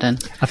front garden.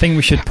 I think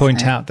we should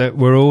point out that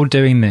we're all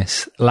doing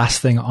this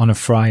last thing on a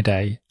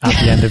Friday at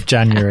the end of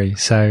January.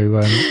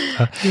 So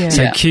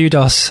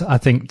kudos, I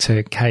think,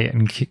 to Kate,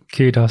 and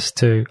kudos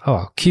to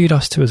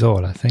us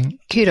all, I think.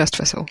 Kudos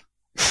to us all.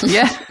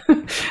 Yeah,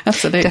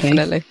 absolutely.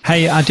 Definitely.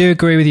 Hey, I do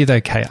agree with you though,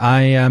 Kate.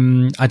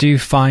 I do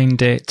find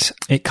it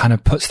kind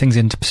of puts things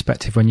into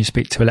perspective when you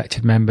speak to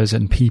elected members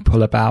and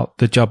people about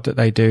the job that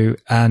they do.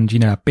 And, you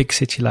know, a big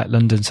city like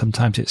London,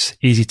 sometimes it's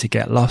easy to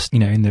get lost, you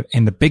know,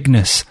 in the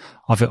bigness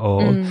of it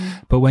all.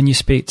 But when you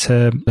speak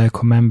to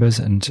local members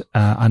and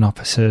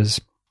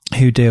officers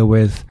who deal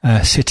with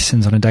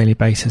citizens on a daily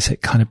basis,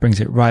 it kind of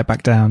brings it right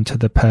back down to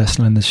the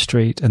personal and the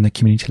street and the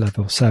community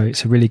level. So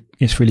it's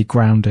really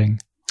grounding.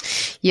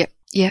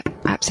 Yeah,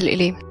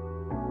 absolutely.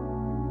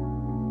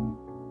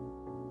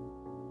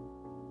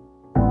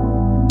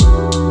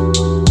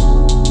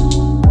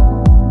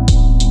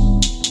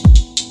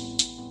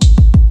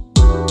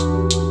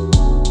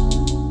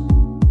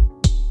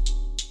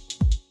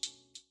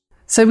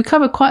 So we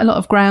covered quite a lot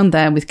of ground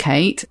there with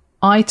Kate.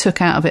 I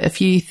took out of it a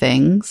few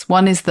things.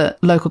 One is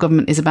that local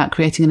government is about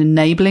creating an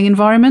enabling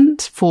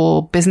environment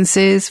for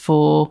businesses,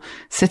 for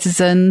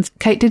citizens.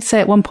 Kate did say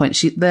at one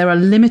point there are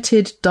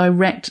limited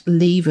direct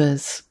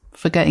levers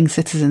for getting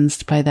citizens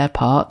to play their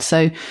part. So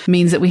it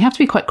means that we have to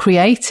be quite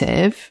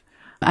creative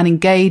and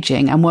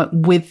engaging and work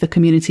with the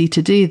community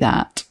to do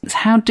that.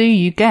 How do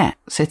you get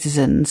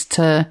citizens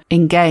to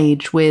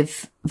engage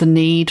with the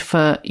need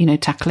for, you know,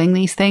 tackling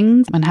these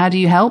things, and how do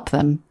you help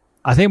them?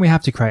 I think we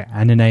have to create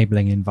an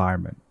enabling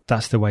environment.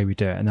 That's the way we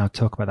do it. And I'll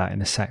talk about that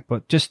in a sec.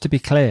 But just to be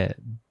clear,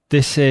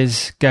 this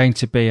is going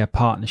to be a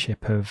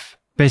partnership of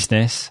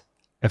business,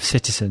 of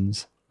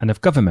citizens, and of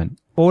government.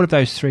 All of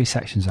those three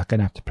sections are going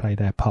to have to play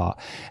their part.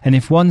 And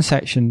if one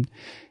section,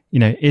 you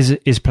know,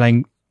 is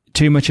playing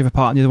too much of a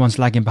part and the other one's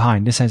lagging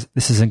behind, this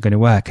isn't going to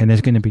work, and there's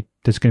going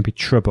to be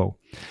trouble.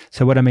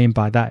 So what I mean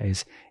by that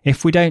is,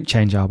 if we don't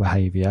change our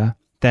behaviour,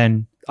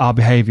 then our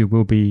behaviour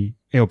will be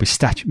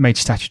made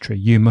statutory.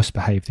 You must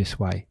behave this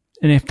way.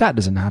 And if that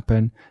doesn't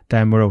happen,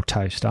 then we're all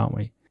toast, aren't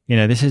we? You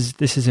know, this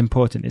is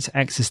important. It's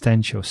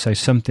existential. So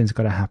something's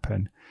got to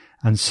happen.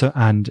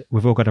 And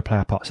we've all got to play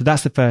our part. So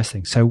that's the first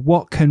thing. So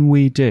what can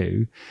we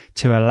do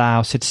to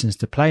allow citizens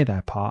to play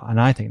their part? And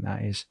I think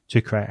that is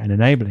to create an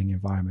enabling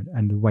environment.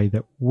 And the way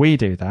that we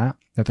do that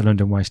at the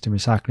London Waste and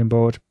Recycling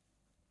Board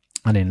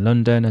and in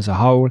London as a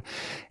whole,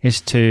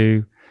 is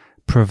to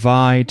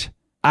provide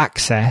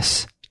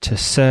access to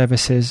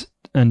services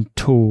and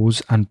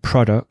tools and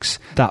products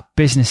that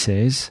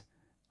businesses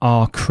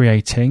are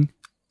creating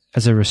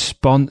as a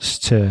response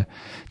to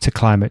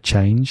climate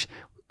change,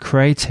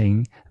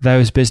 creating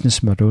those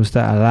business models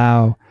that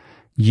allow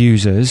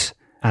users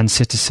and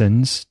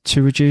citizens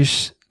to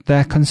reduce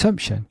their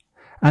consumption.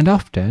 And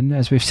often,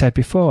 as we've said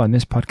before on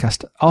this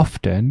podcast,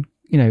 often,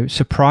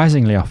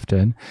 surprisingly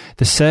often,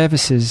 the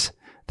services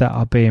that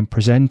are being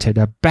presented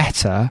are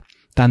better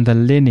than the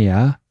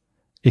linear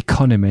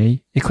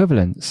economy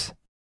equivalents.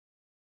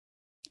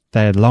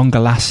 They're longer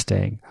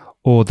lasting,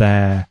 or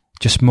they're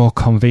just more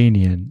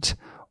convenient,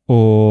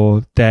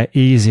 or they're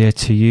easier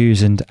to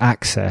use and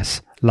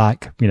access,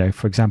 like,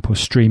 for example,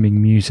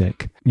 streaming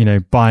music,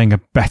 buying a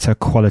better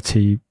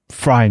quality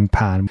frying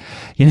pan.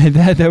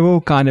 They're all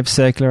kind of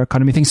circular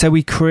economy things. So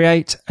we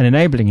create an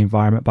enabling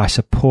environment by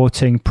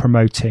supporting,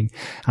 promoting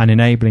and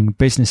enabling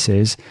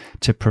businesses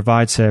to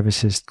provide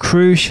services.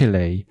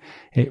 Crucially,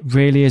 it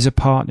really is a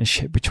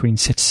partnership between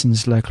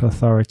citizens, local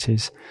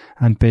authorities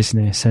and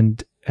business.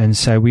 And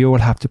so we all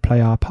have to play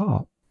our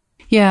part.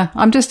 Yeah,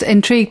 I'm just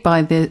intrigued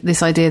by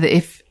this idea that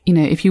if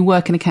you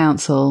work in a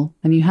council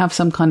and you have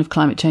some kind of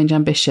climate change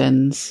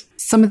ambitions,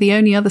 some of the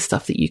only other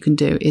stuff that you can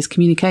do is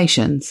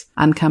communications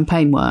and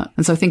campaign work.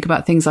 And so think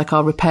about things like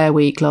our Repair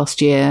Week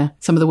last year,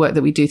 some of the work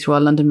that we do through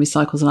our London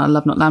Recycles and our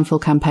Love Not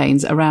Landfill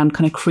campaigns around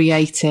kind of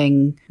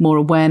creating more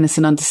awareness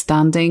and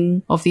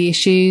understanding of the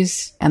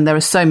issues. And there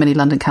are so many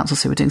London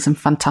councils who are doing some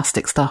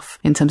fantastic stuff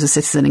in terms of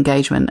citizen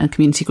engagement and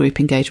community group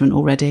engagement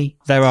already.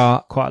 There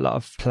are quite a lot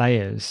of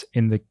players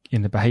in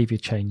the behaviour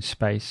change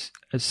space.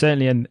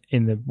 Certainly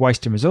in the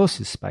waste and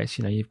resources space,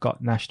 you've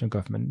got national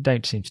government,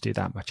 don't seem to do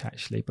that much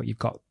actually, but you've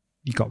got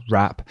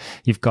RAP,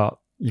 you've got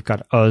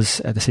us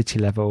at the city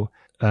level,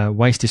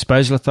 waste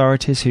disposal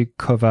authorities who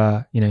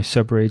cover,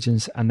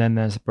 sub-regions, and then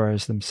there's the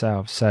boroughs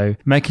themselves. So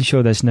making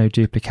sure there's no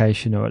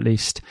duplication, or at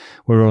least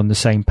we're all on the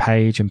same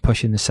page and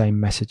pushing the same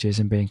messages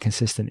and being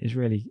consistent is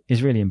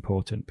really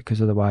important,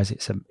 because otherwise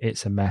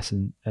it's a mess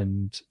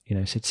and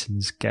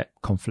citizens get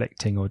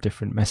conflicting or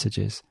different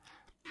messages.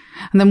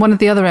 And then one of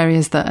the other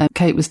areas that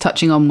Kate was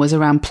touching on was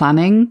around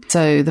planning.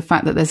 So the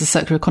fact that there's a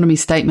circular economy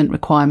statement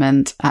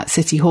requirement at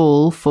City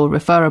Hall for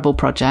referable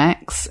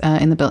projects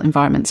in the built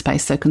environment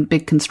space. So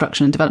big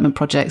construction and development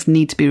projects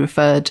need to be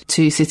referred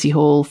to City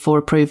Hall for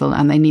approval,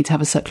 and they need to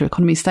have a circular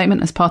economy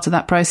statement as part of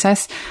that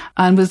process.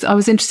 And I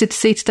was interested to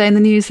see today in the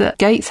news that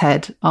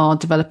Gateshead are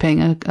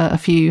developing a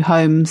few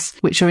homes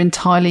which are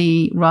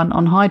entirely run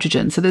on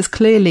hydrogen. So there's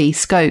clearly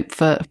scope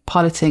for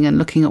piloting and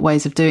looking at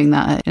ways of doing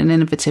that in an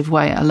innovative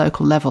way at a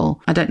local level.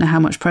 I don't know how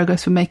much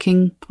progress we're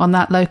making on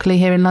that locally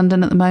here in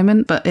London at the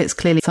moment, but it's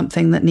clearly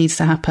something that needs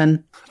to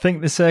happen. I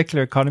think the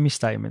circular economy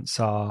statements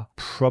are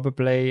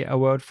probably a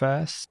world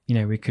first.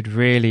 We could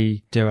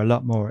really do a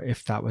lot more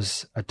if that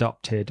was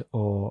adopted,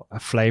 or a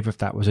flavour of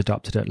that was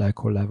adopted at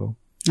local level.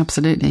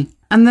 Absolutely.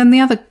 And then the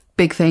other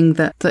big thing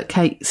that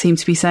Kate seemed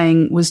to be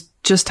saying was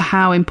just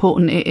how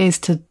important it is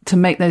to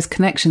make those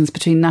connections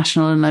between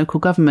national and local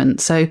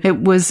government. So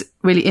it was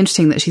really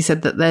interesting that she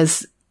said that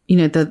there's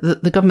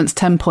the government's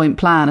 10-point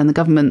plan and the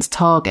government's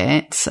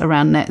targets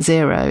around net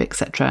zero,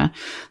 etc.,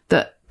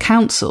 that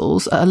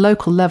councils at a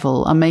local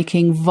level are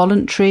making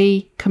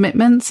voluntary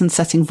commitments and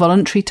setting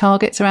voluntary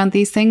targets around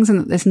these things, and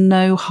that there's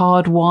no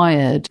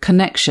hardwired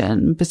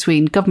connection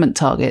between government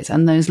targets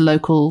and those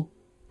local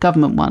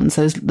government ones,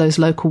 those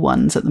local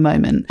ones at the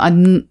moment.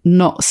 I'm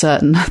not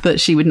certain that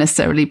she would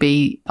necessarily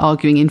be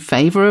arguing in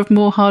favour of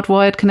more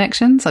hardwired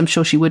connections. I'm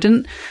sure she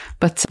wouldn't,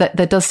 but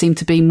there does seem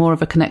to be more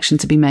of a connection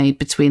to be made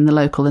between the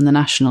local and the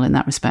national in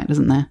that respect,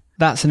 isn't there?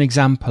 That's an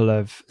example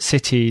of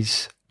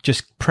cities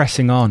just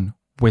pressing on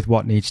with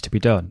what needs to be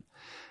done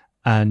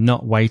and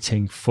not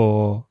waiting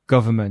for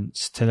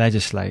governments to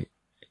legislate.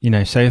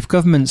 So if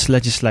governments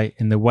legislate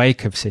in the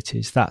wake of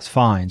cities, that's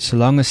fine, so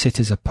long as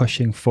cities are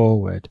pushing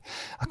forward.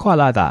 I quite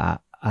like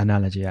that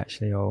analogy,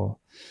 actually, or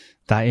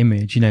that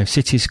image.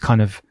 Cities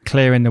kind of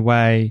clearing the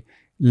way,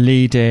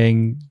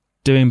 leading,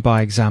 doing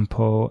by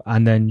example,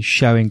 and then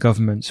showing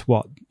governments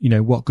what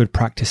good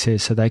practice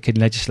is, so they can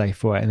legislate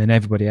for it, and then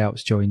everybody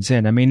else joins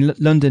in. I mean,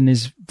 London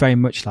is very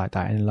much like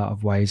that in a lot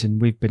of ways,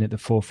 and we've been at the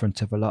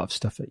forefront of a lot of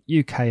stuff at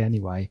UK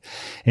anyway,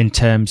 in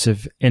terms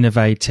of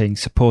innovating,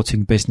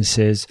 supporting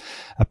businesses,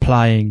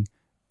 applying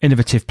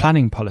innovative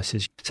planning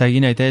policies. So,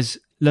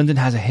 London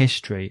has a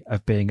history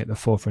of being at the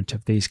forefront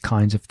of these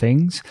kinds of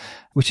things,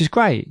 which is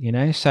great,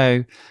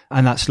 so,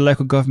 and that's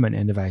local government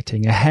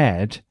innovating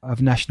ahead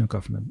of national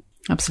government.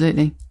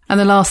 Absolutely. And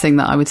the last thing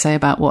that I would say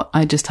about what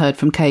I just heard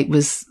from Kate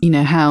was,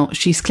 how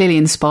she's clearly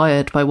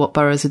inspired by what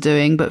boroughs are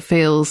doing, but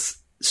feels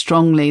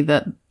strongly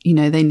that,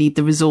 they need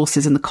the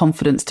resources and the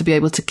confidence to be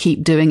able to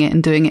keep doing it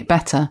and doing it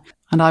better.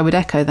 And I would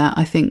echo that.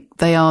 I think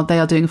they are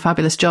doing a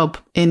fabulous job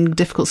in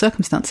difficult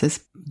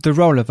circumstances. The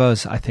role of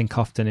us, I think,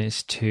 often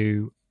is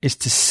to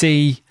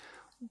see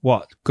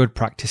what good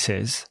practice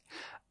is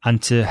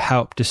and to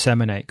help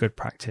disseminate good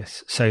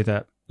practice, so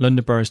that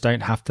London boroughs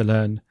don't have to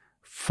learn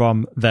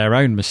from their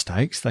own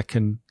mistakes. They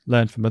can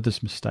learn from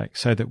others'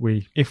 mistakes, so that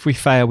if we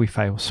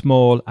fail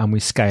small and we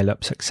scale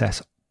up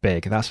success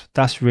big.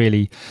 That's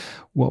really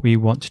what we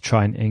want to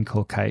try and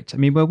inculcate. I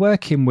mean, we're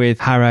working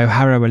with Harrow.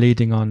 Harrow are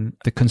leading on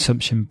the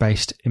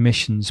consumption-based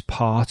emissions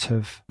part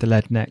of the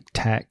LEDNEC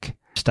Tech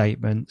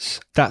statements.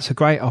 That's a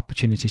great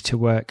opportunity to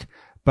work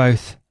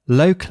both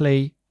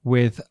locally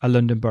with a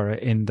London borough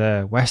in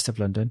the west of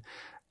London,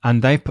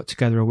 and they've put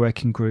together a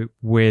working group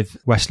with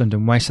West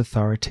London Waste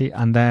Authority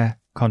and their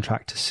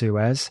contractor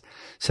Suez.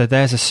 So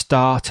there's a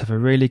start of a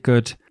really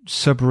good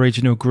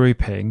sub-regional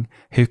grouping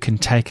who can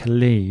take a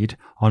lead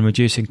on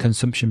reducing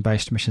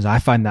consumption-based emissions. I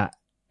find that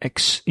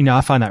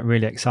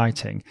really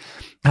exciting.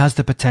 It has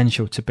the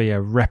potential to be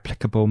a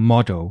replicable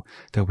model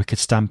that we could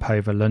stamp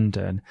over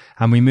London,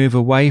 and we move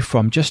away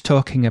from just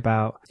talking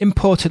about,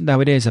 important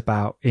though it is,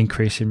 about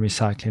increasing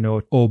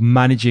recycling or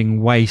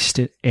managing waste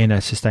in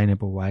a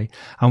sustainable way,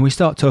 and we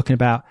start talking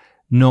about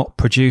not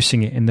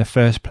producing it in the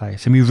first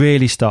place. And we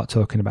really start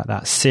talking about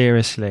that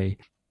seriously.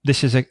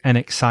 This is an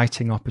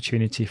exciting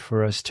opportunity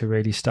for us to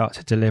really start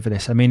to deliver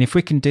this. I mean, if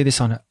we can do this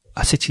on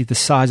a city the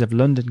size of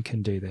London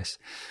can do this,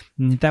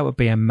 that would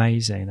be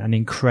amazing, an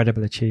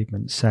incredible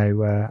achievement.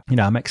 So,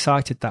 I'm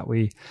excited that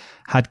we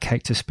had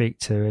Kate to speak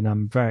to, and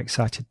I'm very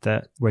excited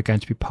that we're going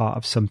to be part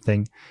of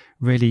something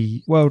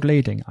really world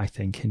leading, I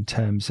think, in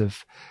terms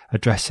of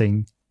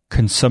addressing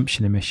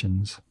consumption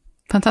emissions.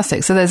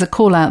 Fantastic. So there's a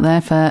call out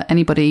there for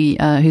anybody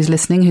who's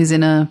listening, who's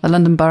in a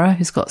London borough,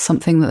 who's got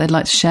something that they'd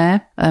like to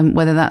share,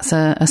 whether that's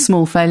a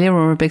small failure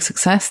or a big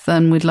success,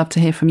 then we'd love to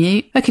hear from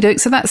you. Okie doke.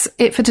 So that's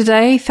it for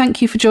today.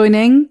 Thank you for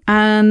joining,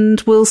 and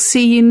we'll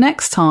see you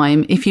next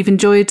time. If you've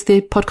enjoyed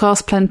the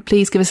podcast,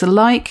 please give us a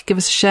like, give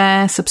us a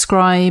share,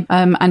 subscribe,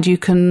 and you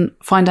can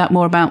find out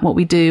more about what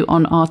we do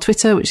on our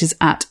Twitter, which is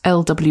at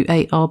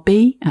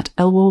LWARB, at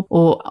LWARB,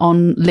 or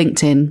on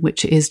LinkedIn,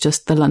 which is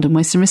just the London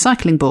Waste and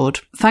Recycling Board.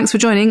 Thanks for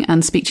joining,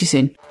 and speak to you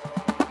soon.